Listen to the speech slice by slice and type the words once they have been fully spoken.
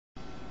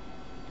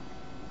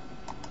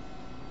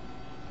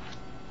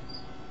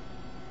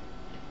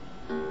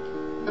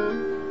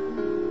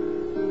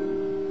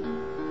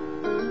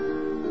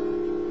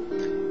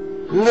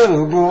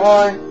Little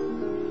boy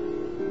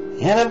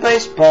in a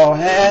baseball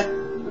hat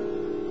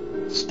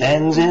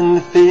stands in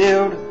the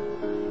field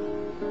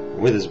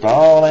with his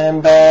ball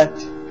and bat.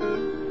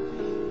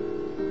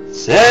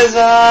 Says,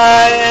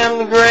 I am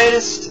the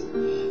greatest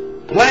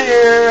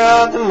player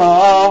of them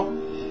all.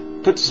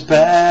 Puts his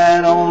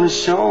bat on his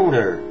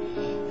shoulder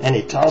and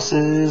he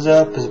tosses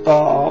up his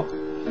ball.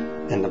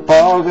 And the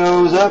ball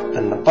goes up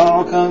and the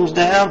ball comes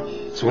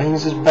down.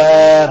 Swings his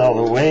bat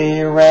all the way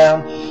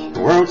around.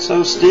 The world's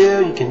so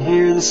still you can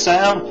hear the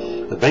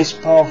sound. The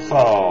baseball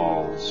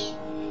falls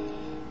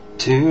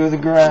to the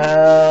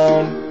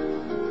ground.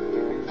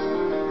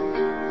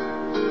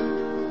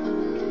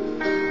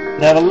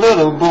 Now the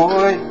little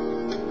boy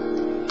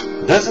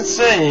doesn't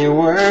say a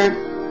word.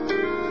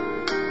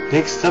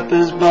 Picks up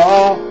his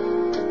ball.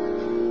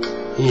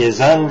 He is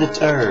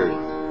undeterred.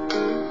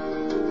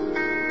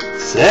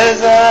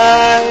 Says,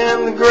 I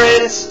am the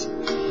greatest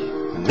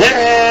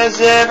there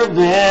has ever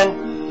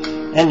been.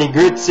 And he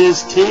grits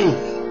his teeth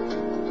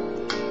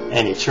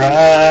and he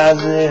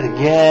tries it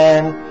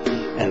again.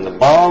 And the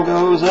ball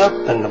goes up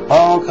and the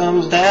ball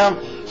comes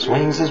down.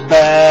 Swings his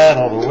bat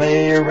all the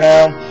way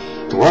around.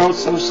 The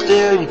world's so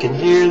still you can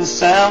hear the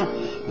sound.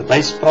 The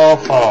baseball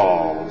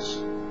falls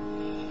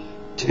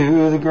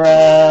to the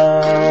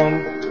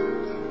ground.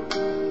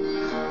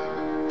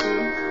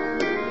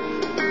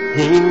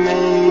 He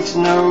makes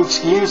no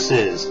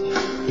excuses.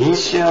 He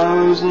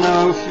shows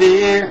no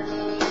fear.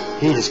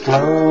 He just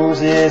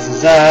closes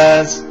his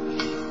eyes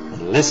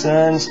and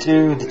listens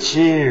to the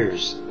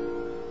cheers.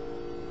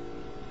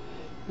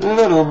 The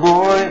little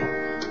boy,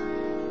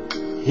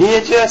 he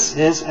adjusts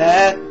his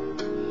hat,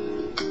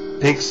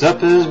 picks up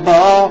his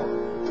ball,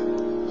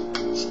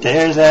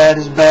 stares at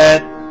his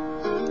bat.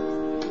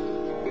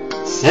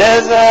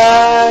 Says,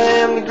 I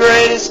am the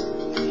greatest.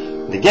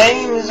 The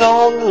game is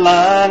on the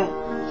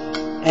line.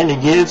 And he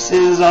gives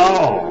his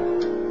all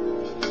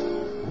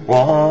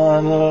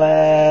one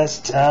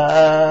last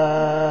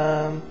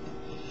time.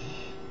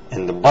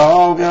 And the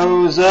ball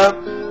goes up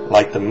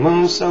like the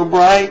moon so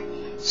bright.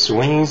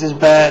 Swings his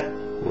bat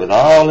with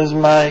all his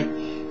might.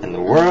 And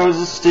the world's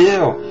as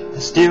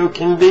still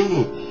can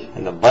be.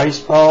 And the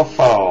baseball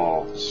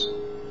falls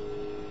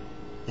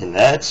in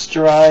that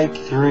strike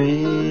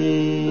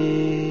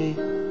three.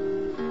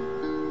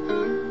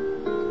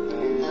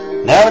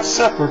 Now it's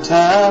supper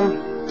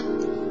time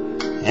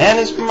and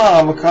his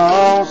mama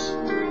calls.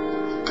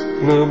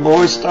 Little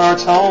boy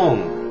starts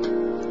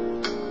home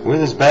with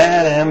his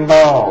bat and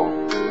ball.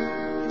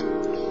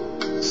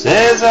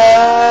 Says,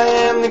 I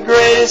am the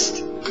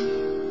greatest,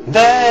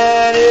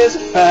 that is a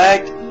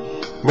fact.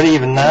 But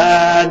even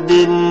I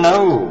didn't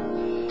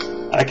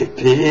know I could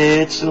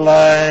pitch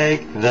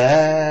like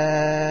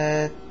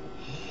that.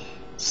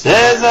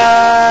 Says,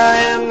 I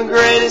am the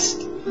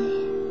greatest,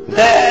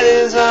 that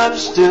is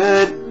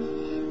understood.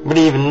 But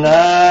even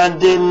I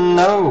didn't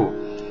know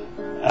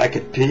I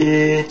could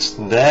pitch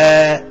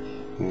that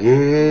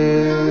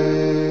good.